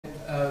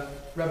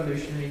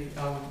revolutionary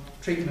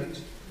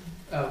treatment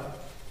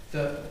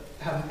that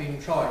hadn't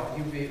been tried.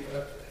 He would be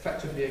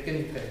effectively a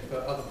guinea pig for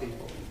other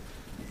people.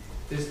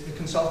 The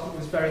consultant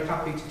was very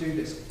happy to do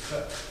this,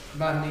 but the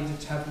man needed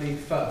to have leave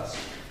first.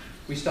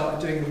 We started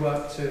doing the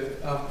work to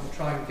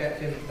try and get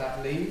him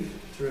that leave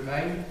to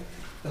remain.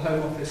 The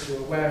Home Office were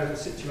aware of the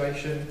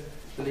situation,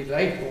 the Legal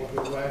Aid Board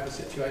were aware of the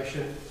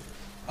situation.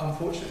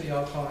 Unfortunately,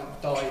 our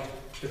client died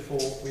before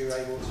we were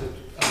able to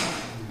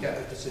get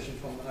a decision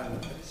from the Home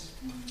Office.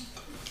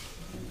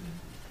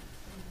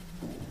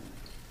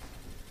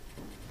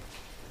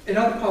 In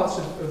other parts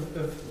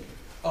of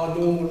our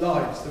normal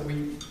lives that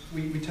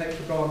we take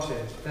for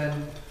granted,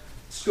 then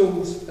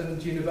schools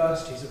and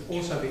universities have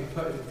also been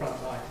put in the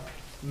front line,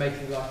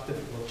 making life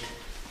difficult.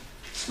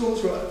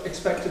 Schools were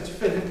expected to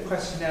fill in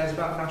questionnaires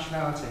about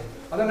nationality.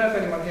 I don't know if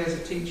anyone here is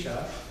a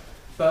teacher,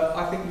 but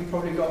I think you've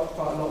probably got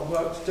quite a lot of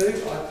work to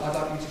do. I'd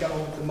like you to get on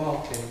with the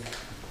marking.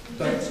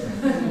 But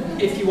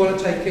if you want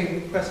to take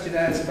in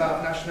questionnaires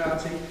about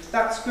nationality,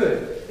 that's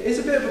good. It is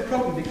a bit of a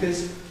problem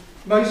because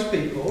most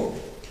people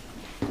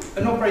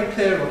are not very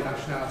clear on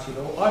nationality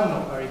law. I'm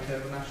not very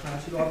clear on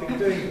nationality law. I've been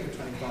doing it for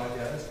 25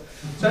 years.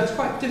 So it's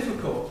quite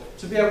difficult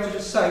to be able to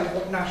just say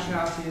what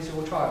nationality is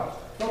your child.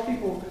 A lot of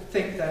people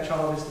think their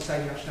child is the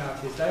same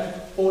nationality as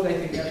them, or they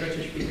think they're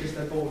British because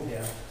they're born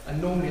here.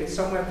 And normally it's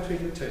somewhere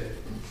between the two.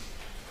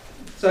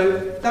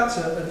 So that's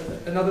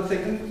another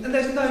thing. And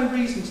there's no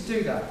reason to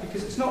do that,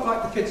 because it's not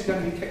like the kids are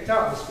going to be kicked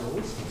out of the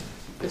schools.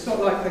 It's not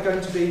like they're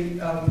going to be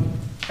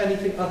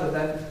anything other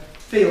than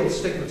feel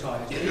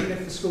stigmatised, even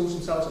if the schools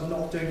themselves are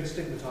not doing the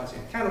stigmatising.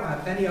 It cannot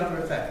have any other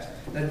effect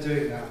than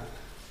doing that.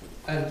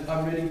 And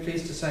I'm really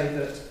pleased to say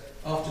that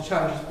after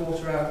challenges brought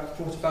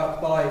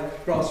about by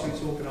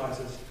grassroots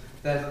organisers,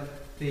 then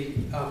the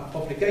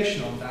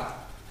obligation on that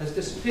has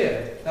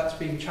disappeared. That's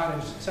been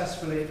challenged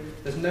successfully.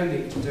 There's no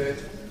need to do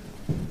it.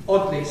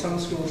 Oddly, some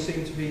schools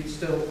seem to be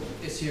still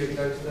issuing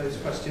those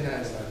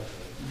questionnaires though.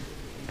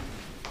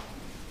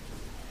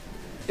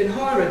 In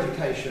higher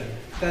education,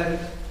 then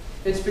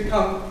it's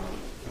become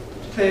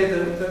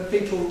clear that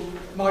people,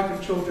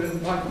 migrant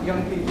children,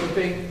 young people are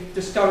being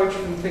discouraged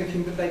from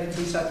thinking that they can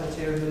be settled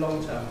here in the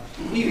long term.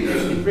 Even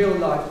if in real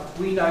life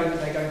we know that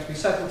they're going to be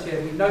settled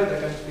here, we know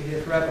they're going to be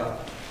here forever.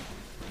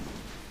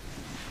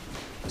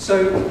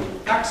 So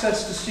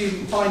access to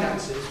student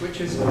finances,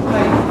 which is paid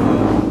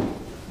for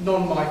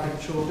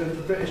non-migrant children,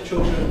 for British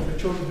children, for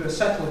children who are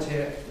settled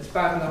here, is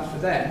bad enough for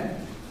them,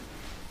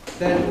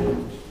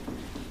 then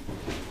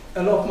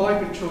a lot of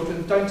migrant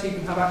children don't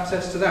even have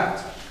access to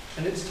that.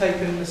 And it's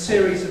taken a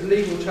series of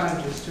legal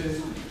challenges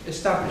to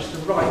establish the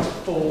right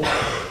for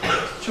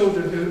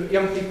children,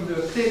 young people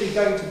who are clearly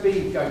going to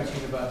be going to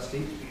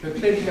university, who are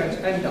clearly going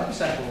to end up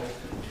settled,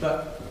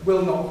 but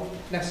will not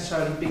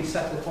necessarily be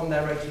settled on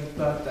their 18th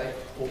birthday,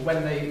 or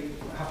when they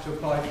have to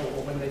apply for,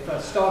 or when they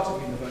first start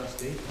at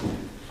university.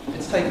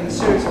 It's taken a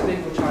series of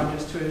legal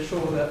challenges to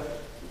ensure that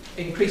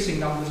increasing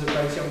numbers of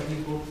those young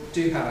people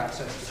do have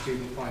access to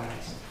student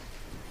finance.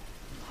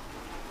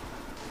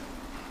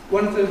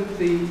 One of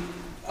the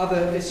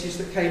other issues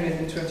that came in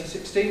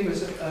 2016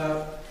 was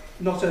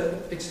not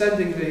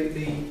extending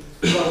the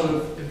role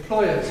of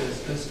employers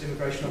as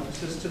immigration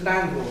officers to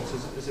landlords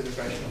as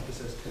immigration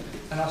officers.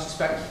 And I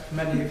suspect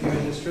many of you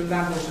in this room,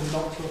 landlords are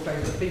not your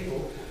favourite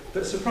people,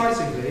 but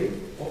surprisingly,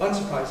 or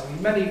unsurprisingly,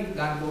 many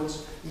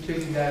landlords,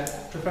 including their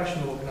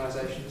professional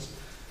organisations,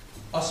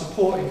 are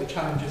supporting the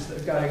challenges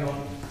that are going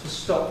on to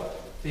stop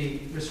the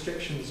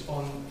restrictions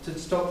to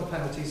stop the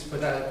penalties for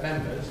their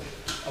members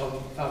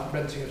on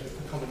renting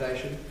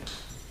accommodation,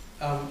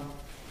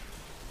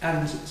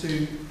 and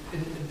to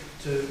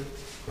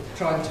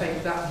try and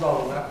take that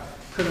role, that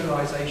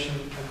criminalisation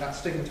and that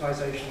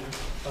stigmatisation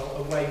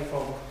away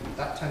from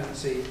that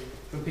tendency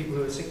from people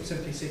who are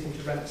simply seeking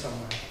to rent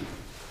somewhere.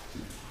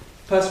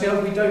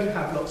 Personally, we don't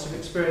have lots of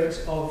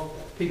experience of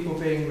people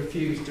being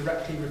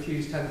directly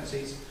refused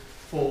tenancies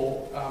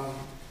for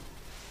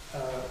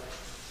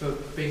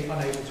being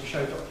unable to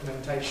show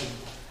documentation.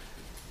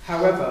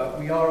 However,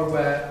 we are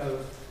aware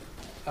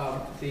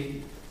of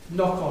the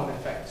knock-on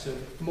effects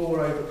of more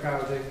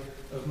overcrowding,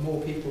 of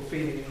more people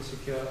feeling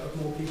insecure, of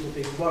more people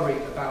being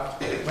worried about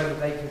whether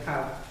they can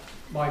have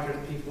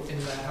migrant people in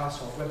their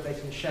household, whether they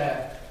can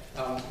share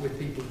with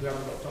people who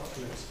haven't got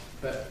documents.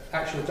 But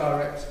actual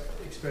direct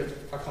experience,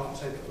 I can't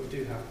say that we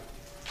do have.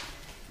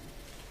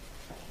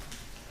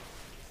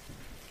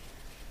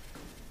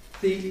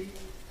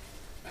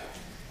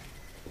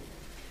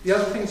 The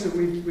other things that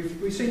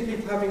we've seen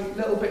people having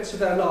little bits of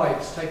their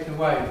lives taken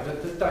away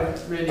that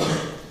don't really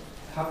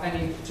have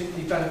any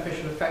particularly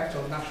beneficial effect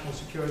on national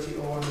security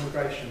or on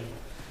immigration.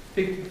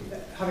 People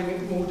having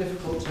it more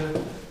difficult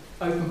to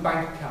open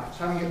bank accounts,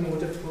 having it more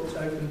difficult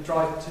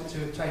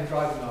to obtain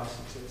driving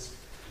licences.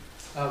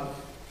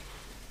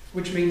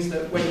 Which means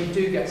that when you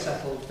do get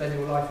settled, then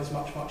your life is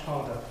much, much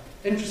harder.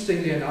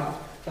 Interestingly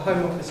enough, the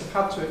Home Office have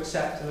had to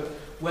accept that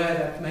where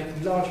they're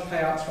making large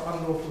payouts for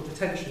unlawful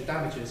detention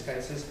damages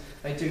cases,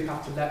 they do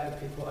have to let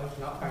the people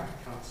open up bank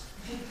accounts.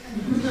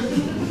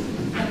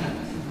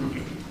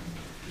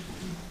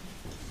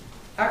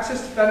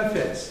 Access to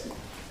benefits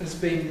has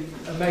been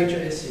a major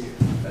issue,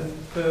 and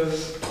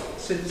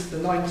since the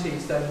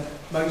 90s then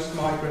most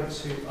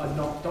migrants who are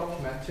not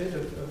documented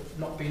have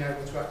not been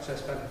able to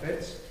access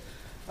benefits.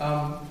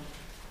 Now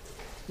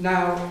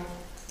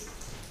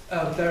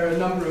there are a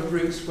number of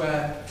routes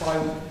by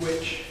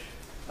which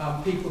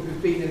people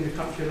who've been in the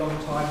country a long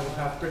time or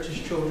have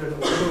British children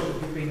or children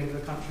who've been in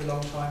the country a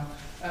long time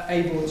are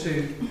able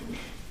to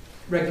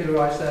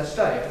regularise their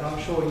stay, and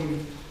I'm sure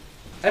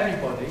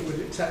everybody would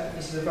accept that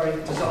this is a very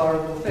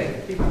desirable thing.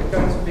 If people are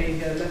going to be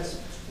here,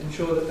 let's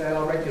ensure that they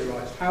are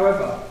regularised.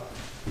 However,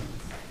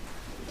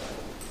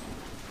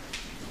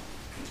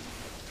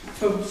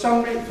 to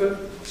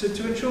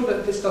ensure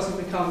that this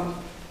doesn't become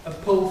a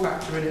pull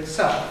factor in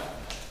itself,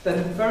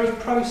 then the very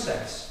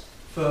process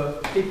for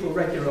people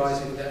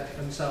regularising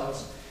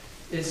themselves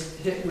is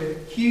hit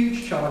with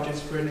huge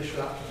charges for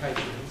initial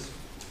applications.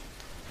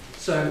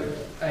 So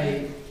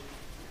a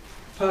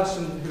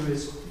person who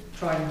is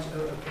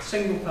a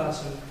single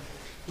person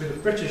with a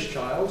British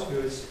child who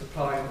is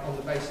applying on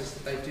the basis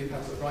that they do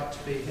have the right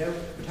to be here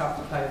would have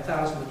to pay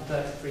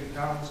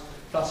 £1,033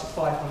 plus a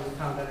 £500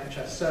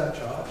 NHS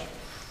surcharge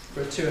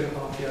for a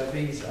 2.5-year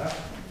visa.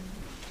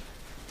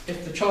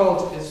 If the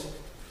child is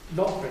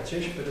not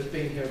British but has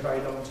been here a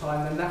very long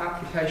time, then that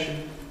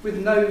application, with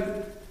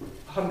no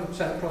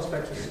 100%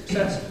 prospect of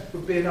success,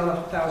 would be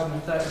another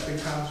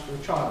 £1,033 for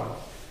the child.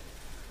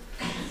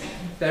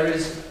 There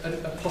is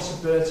a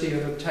possibility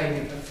of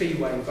obtaining a fee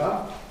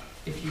waiver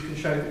if you can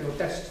show that you're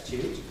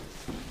destitute,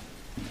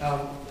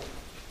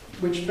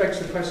 which begs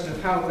the question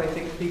of how they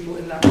think people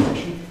in that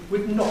position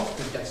would not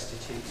be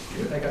destitute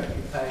if they're going to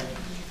be paying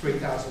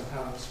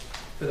 £3,000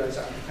 for those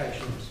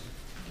applications.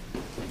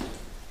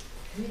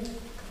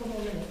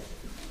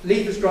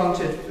 Leave is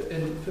granted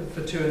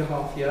for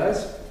 2.5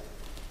 years,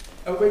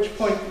 at which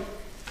point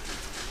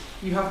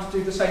you have to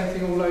do the same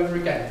thing all over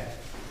again.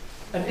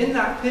 And in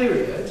that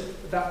period,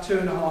 that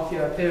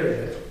 2.5-year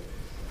period,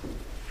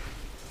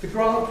 the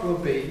grant will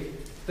be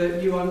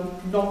that you are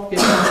not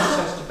given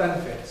access to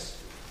benefits.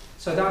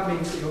 So that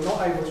means that you're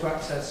not able to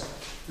access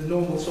the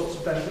normal sorts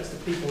of benefits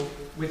that people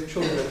with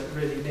children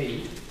really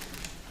need,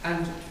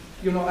 and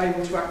you're not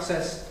able to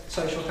access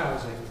social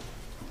housing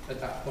at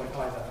that point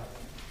either.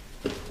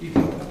 You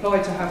can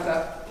apply to have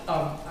that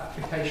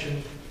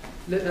application,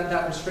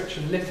 that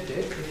restriction lifted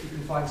if you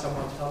can find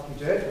someone to help you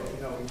do it, or if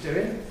you know what you're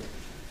doing.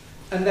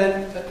 And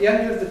then at the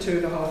end of the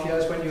 2.5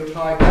 years, when you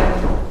apply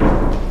again,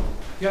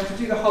 you have to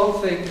do the whole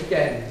thing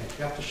again.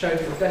 You have to show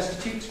that you're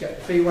destitute to get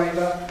the fee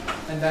waiver,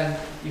 and then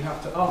you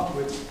have to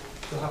afterwards,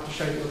 you'll have to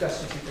show that you're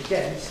destitute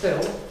again,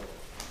 still,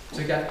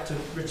 to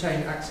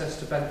retain access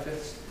to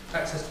benefits,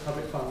 access to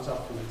public funds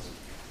afterwards.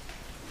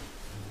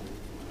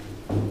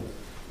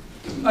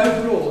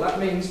 Overall, that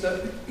means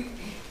that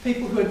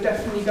people who are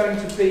definitely going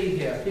to be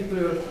here, people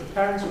who are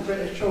parents of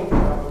British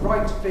children who have a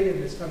right to be in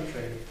this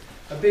country,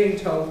 are being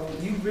told,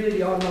 you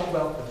really are not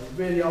welcome, you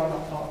really are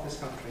not part of this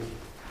country.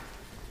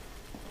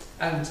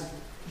 And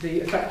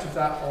the effect of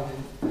that on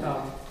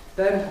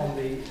them, on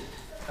the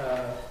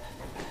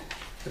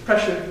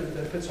pressure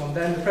that it puts on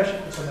them, the pressure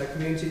it puts on their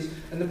communities,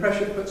 and the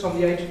pressure it puts on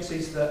the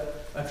agencies that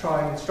are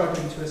trying and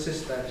struggling to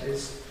assist them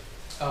is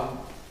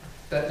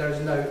that there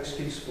is no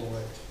excuse for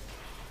it.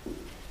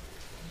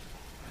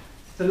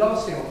 The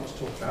last thing I want to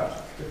talk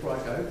about, before I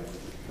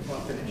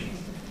finish,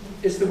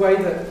 is the way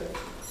that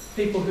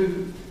people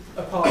who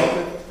are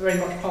very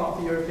much part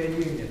of the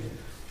European Union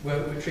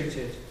were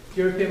treated.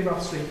 European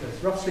rough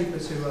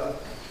sleepers who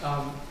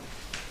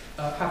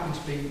happen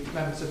to be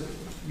members of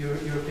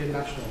European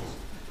nationals.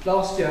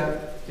 Last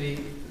year,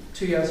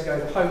 2 years ago,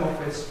 the Home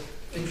Office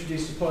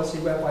introduced a policy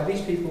whereby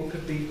these people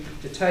could be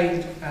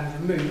detained and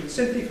removed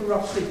simply for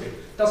rough sleeping.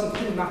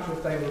 Didn't matter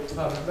if they were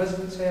permanent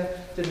residents here,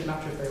 didn't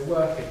matter if they were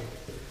working.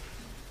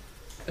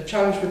 The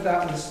challenge with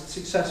that was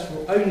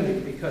successful only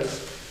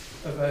because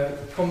of a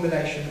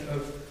combination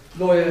of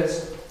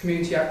lawyers,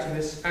 community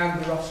activists, and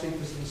the rough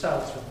sleepers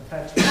themselves were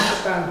prepared to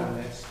stand on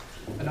this,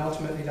 and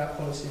ultimately that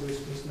policy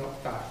was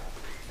knocked back.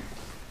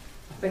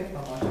 I think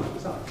my time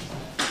was up.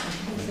 I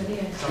think so,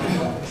 yes. So I'm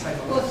not going to say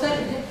well, so,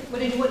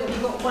 have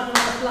you got one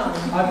last line?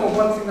 I've got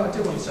one thing that I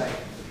do want to say.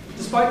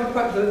 Despite the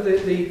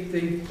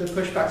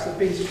pushbacks that have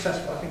been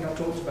successful, I think I've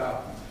talked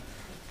about,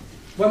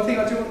 one thing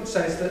I do want to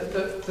say is that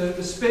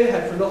the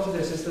spearhead for a lot of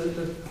this is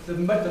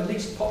the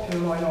least popular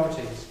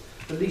minorities,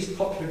 the least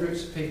popular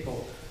groups of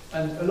people.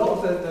 And a lot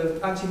of the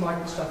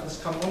anti-migrant stuff has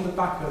come on the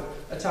back of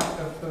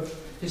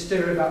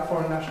hysteria about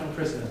foreign national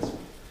prisoners.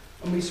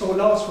 And we saw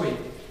last week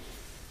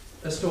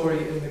a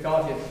story in The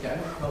Guardian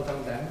again, well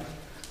done them,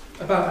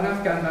 about an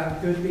Afghan man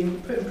who had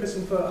been put in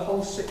prison for a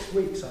whole 6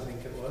 weeks, I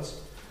think it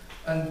was,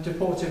 and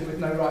deported with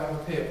no right of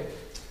appeal.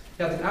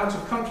 He had an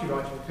out-of-country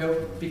right of appeal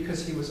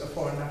because he was a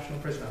foreign national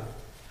prisoner.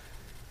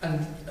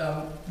 And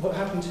what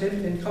happened to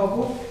him in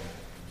Kabul?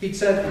 He'd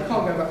said, I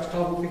can't go back to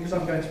Kabul because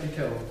I'm going to be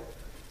killed.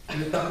 He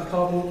was back in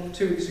Kabul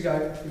 2 weeks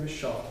ago, he was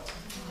shot.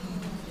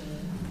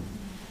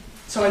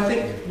 So I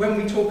think when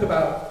we talk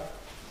about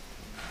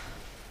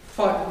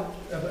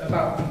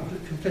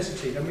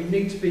complicity, then we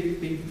need to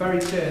be very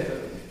clear that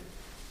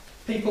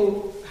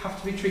people have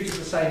to be treated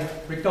the same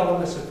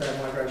regardless of their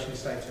migration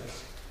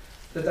status.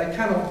 That there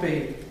cannot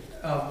be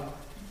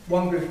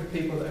one group of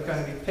people that are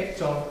going to be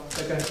picked on,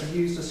 that are going to be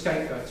used as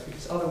scapegoats,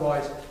 because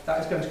otherwise that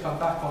is going to come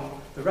back on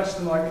the rest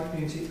of the migrant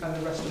community and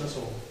the rest of us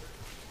all.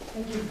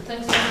 Thank you.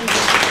 Thanks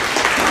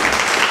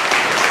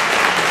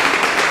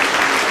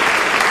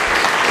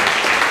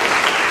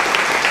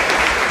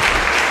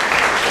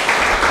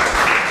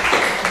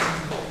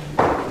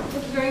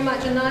very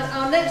much. And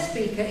our next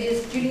speaker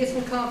is Julius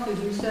Nkafu,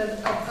 who's a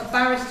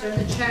barrister and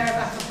the chair of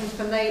Applicants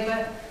for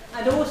Labour,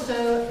 and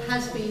also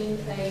has been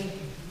a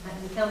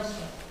Hackney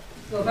councillor.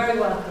 You're very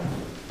welcome.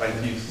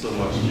 Thank you so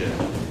much, Jen.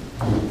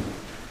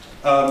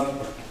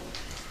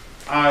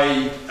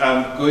 I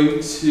am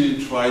going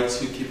to try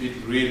to keep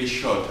it really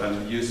short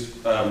and use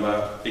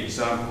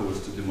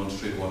examples to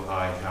demonstrate what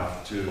I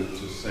have to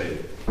say.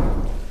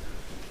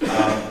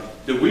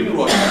 The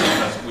Windrush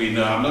thing, as we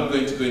know, I'm not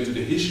going to go into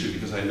the history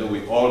because I know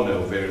we all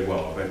know very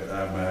well, but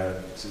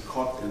to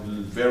cut a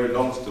very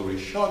long story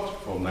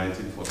short, from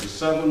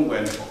 1947,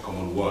 when for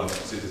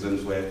Commonwealth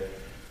citizens were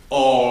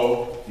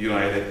all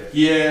united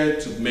here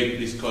to make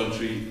this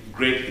country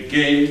great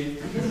again,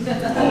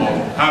 or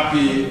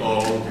happy,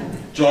 or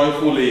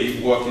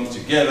joyfully working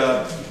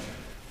together.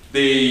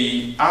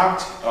 The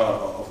Act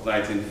of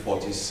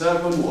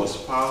 1947 was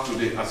passed with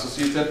the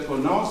associated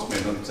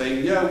pronouncement and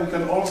saying, yeah, we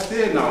can all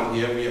stay now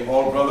here, we are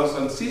all brothers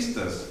and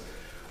sisters.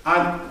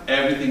 And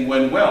everything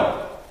went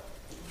well.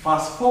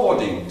 Fast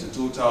forwarding to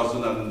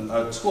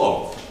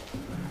 2012,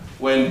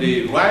 when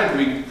the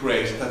right-wing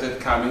press started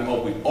coming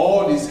up with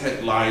all these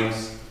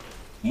headlines,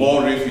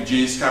 more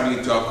refugees coming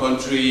into our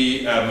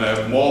country,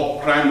 more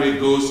crime rate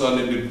goes on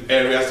in the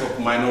areas of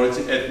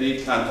minority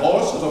ethnic, and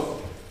all sorts of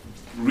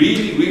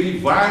really, really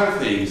vile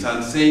things,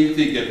 and saying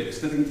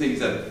things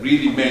that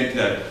really meant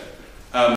that